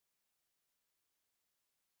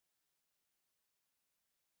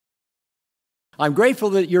I'm grateful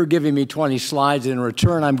that you're giving me 20 slides, and in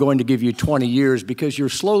return, I'm going to give you 20 years because you're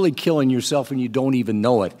slowly killing yourself and you don't even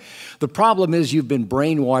know it. The problem is you've been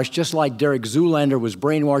brainwashed, just like Derek Zoolander was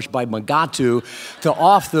brainwashed by Magatu to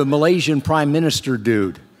off the Malaysian Prime Minister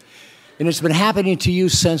dude. And it's been happening to you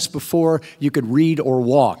since before you could read or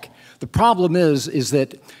walk. The problem is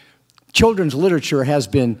that children's literature has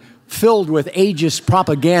been filled with ageist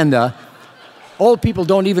propaganda. Old people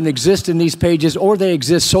don't even exist in these pages, or they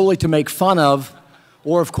exist solely to make fun of,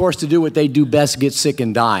 or of course to do what they do best, get sick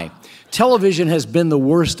and die. Television has been the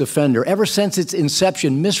worst offender ever since its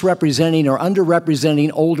inception, misrepresenting or underrepresenting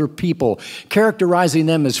older people, characterizing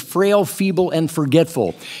them as frail, feeble, and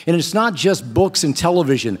forgetful. And it's not just books and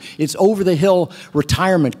television. It's over-the-hill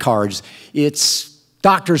retirement cards. It's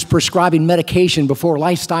doctors prescribing medication before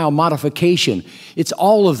lifestyle modification. It's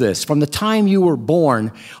all of this. From the time you were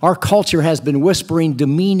born, our culture has been whispering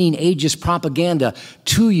demeaning, ageist propaganda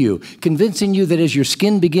to you, convincing you that as your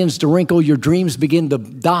skin begins to wrinkle, your dreams begin to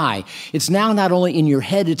die. It's now not only in your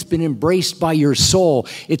head, it's been embraced by your soul.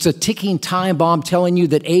 It's a ticking time bomb telling you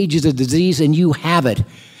that age is a disease and you have it.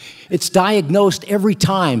 It's diagnosed every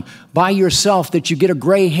time by yourself that you get a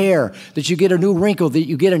gray hair, that you get a new wrinkle, that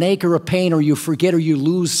you get an ache or a pain, or you forget or you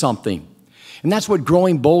lose something. And that's what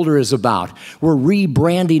Growing Bolder is about. We're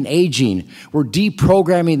rebranding aging. We're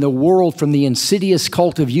deprogramming the world from the insidious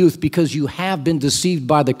cult of youth because you have been deceived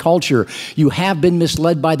by the culture. You have been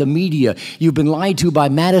misled by the media. You've been lied to by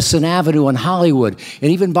Madison Avenue and Hollywood, and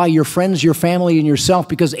even by your friends, your family, and yourself,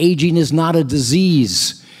 because aging is not a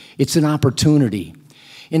disease. It's an opportunity.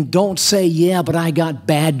 And don't say, yeah, but I got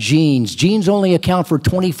bad genes. Genes only account for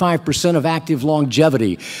 25% of active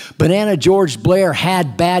longevity. Banana George Blair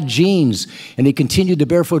had bad genes, and he continued to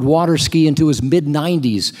barefoot water ski into his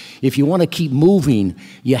mid-90s. If you want to keep moving,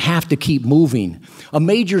 you have to keep moving. A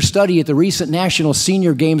major study at the recent National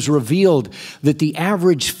Senior Games revealed that the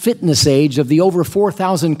average fitness age of the over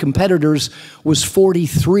 4,000 competitors was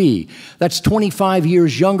 43. That's 25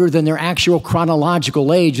 years younger than their actual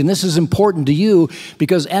chronological age. And this is important to you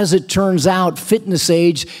because, as it turns out, fitness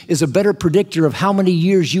age is a better predictor of how many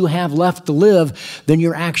years you have left to live than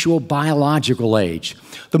your actual biological age.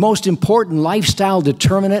 The most important lifestyle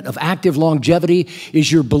determinant of active longevity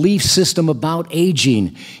is your belief system about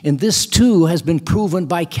aging. And this, too, has been proven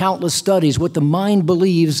by countless studies. What the mind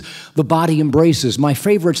believes, the body embraces. My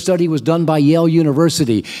favorite study was done by Yale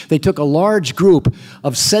University. They took a large group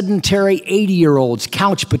of sedentary 80-year-olds,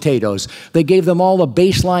 couch potatoes. They gave them all a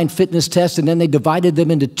baseline fitness test, and then they divided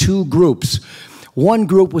them into two groups. One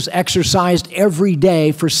group was exercised every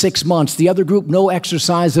day for 6 months. The other group, no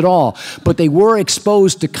exercise at all. But they were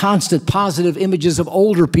exposed to constant positive images of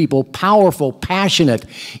older people, powerful, passionate,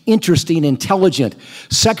 interesting, intelligent,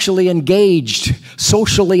 sexually engaged,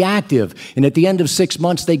 socially active. And at the end of 6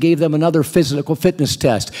 months, they gave them another physical fitness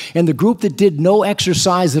test. And the group that did no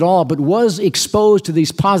exercise at all, but was exposed to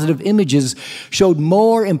these positive images, showed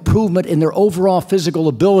more improvement in their overall physical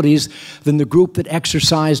abilities than the group that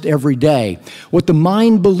exercised every day. What the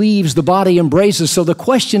mind believes, the body embraces. So the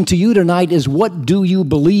question to you tonight is, what do you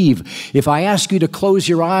believe? If I ask you to close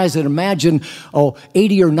your eyes and imagine an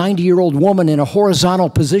 80 or 90-year-old woman in a horizontal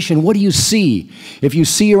position, what do you see? If you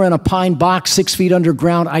see her in a pine box 6 feet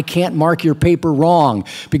underground, I can't mark your paper wrong,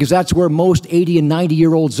 because that's where most 80 and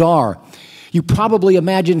 90-year-olds are. You probably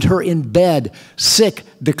imagined her in bed, sick,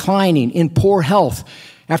 declining, in poor health,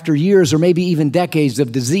 after years or maybe even decades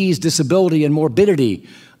of disease, disability, and morbidity.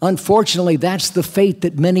 Unfortunately, that's the fate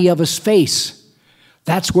that many of us face.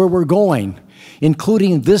 That's where we're going,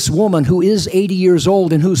 including this woman who is 80 years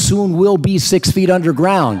old and who soon will be 6 feet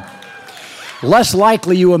underground. Less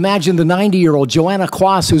likely, you imagine the 90-year-old Joanna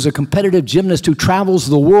Quas, who's a competitive gymnast who travels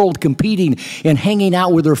the world competing and hanging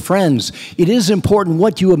out with her friends. It is important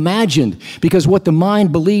what you imagined, because what the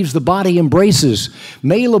mind believes, the body embraces.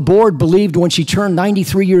 May Laborde believed when she turned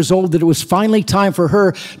 93 years old that it was finally time for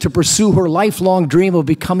her to pursue her lifelong dream of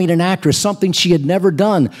becoming an actress, something she had never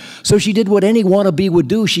done. So she did what any wannabe would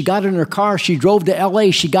do. She got in her car, she drove to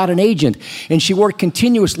LA, she got an agent, and she worked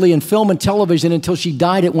continuously in film and television until she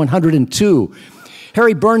died at 102.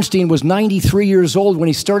 Harry Bernstein was 93 years old when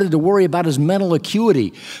he started to worry about his mental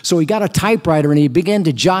acuity. So he got a typewriter and he began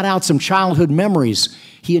to jot out some childhood memories.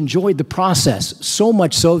 He enjoyed the process, so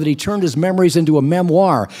much so that he turned his memories into a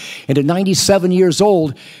memoir. And at 97 years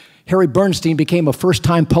old, Harry Bernstein became a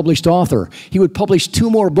first-time published author. He would publish 2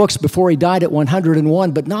 more books before he died at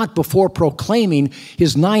 101, but not before proclaiming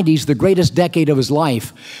his 90s the greatest decade of his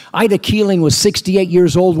life. Ida Keeling was 68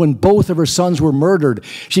 years old when both of her sons were murdered.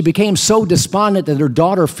 She became so despondent that her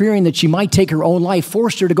daughter, fearing that she might take her own life,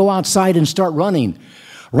 forced her to go outside and start running.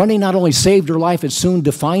 Running not only saved her life, it soon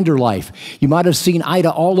defined her life. You might have seen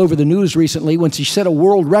Ida all over the news recently when she set a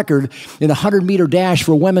world record in a 100-meter dash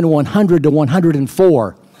for women 100 to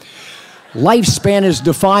 104. Lifespan is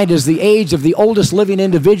defined as the age of the oldest living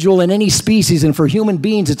individual in any species, and for human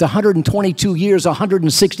beings, it's 122 years,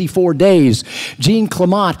 164 days. Jean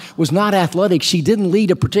Clement was not athletic. She didn't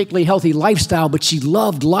lead a particularly healthy lifestyle, but she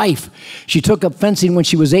loved life. She took up fencing when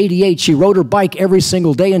she was 88. She rode her bike every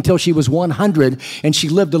single day until she was 100, and she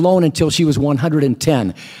lived alone until she was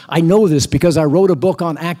 110. I know this because I wrote a book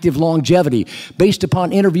on active longevity based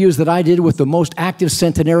upon interviews that I did with the most active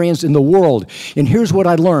centenarians in the world. And here's what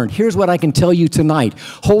I learned. Here's what I can tell you tonight.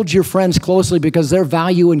 Hold your friends closely because their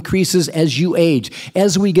value increases as you age.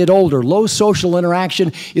 As we get older, low social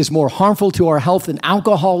interaction is more harmful to our health than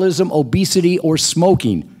alcoholism, obesity, or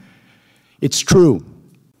smoking. It's true.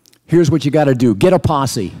 Here's what you got to do. Get a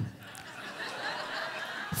posse.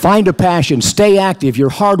 Find a passion. Stay active. You're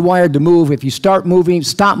hardwired to move. If you start moving,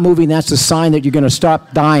 stop moving, that's a sign that you're going to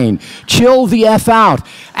stop dying. Chill the F out.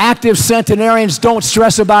 Active centenarians don't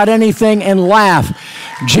stress about anything and laugh.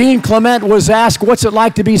 Jean Clement was asked, what's it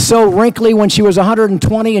like to be so wrinkly when she was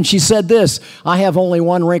 120? And she said this, I have only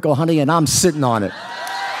one wrinkle, honey, and I'm sitting on it.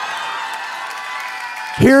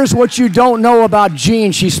 Here's what you don't know about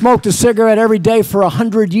Jean. She smoked a cigarette every day for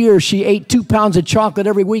 100 years. She ate 2 pounds of chocolate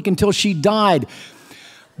every week until she died.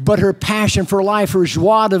 But her passion for life, her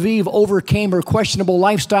joie de vivre, overcame her questionable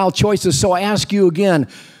lifestyle choices. So I ask you again,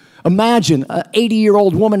 imagine an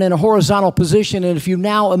 80-year-old woman in a horizontal position, and if you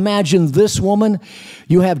now imagine this woman,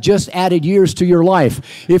 you have just added years to your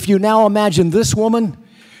life. If you now imagine this woman,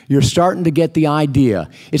 you're starting to get the idea.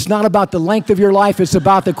 It's not about the length of your life, it's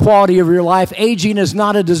about the quality of your life. Aging is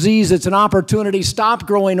not a disease, it's an opportunity. Stop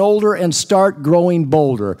growing older and start growing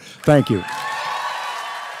bolder. Thank you.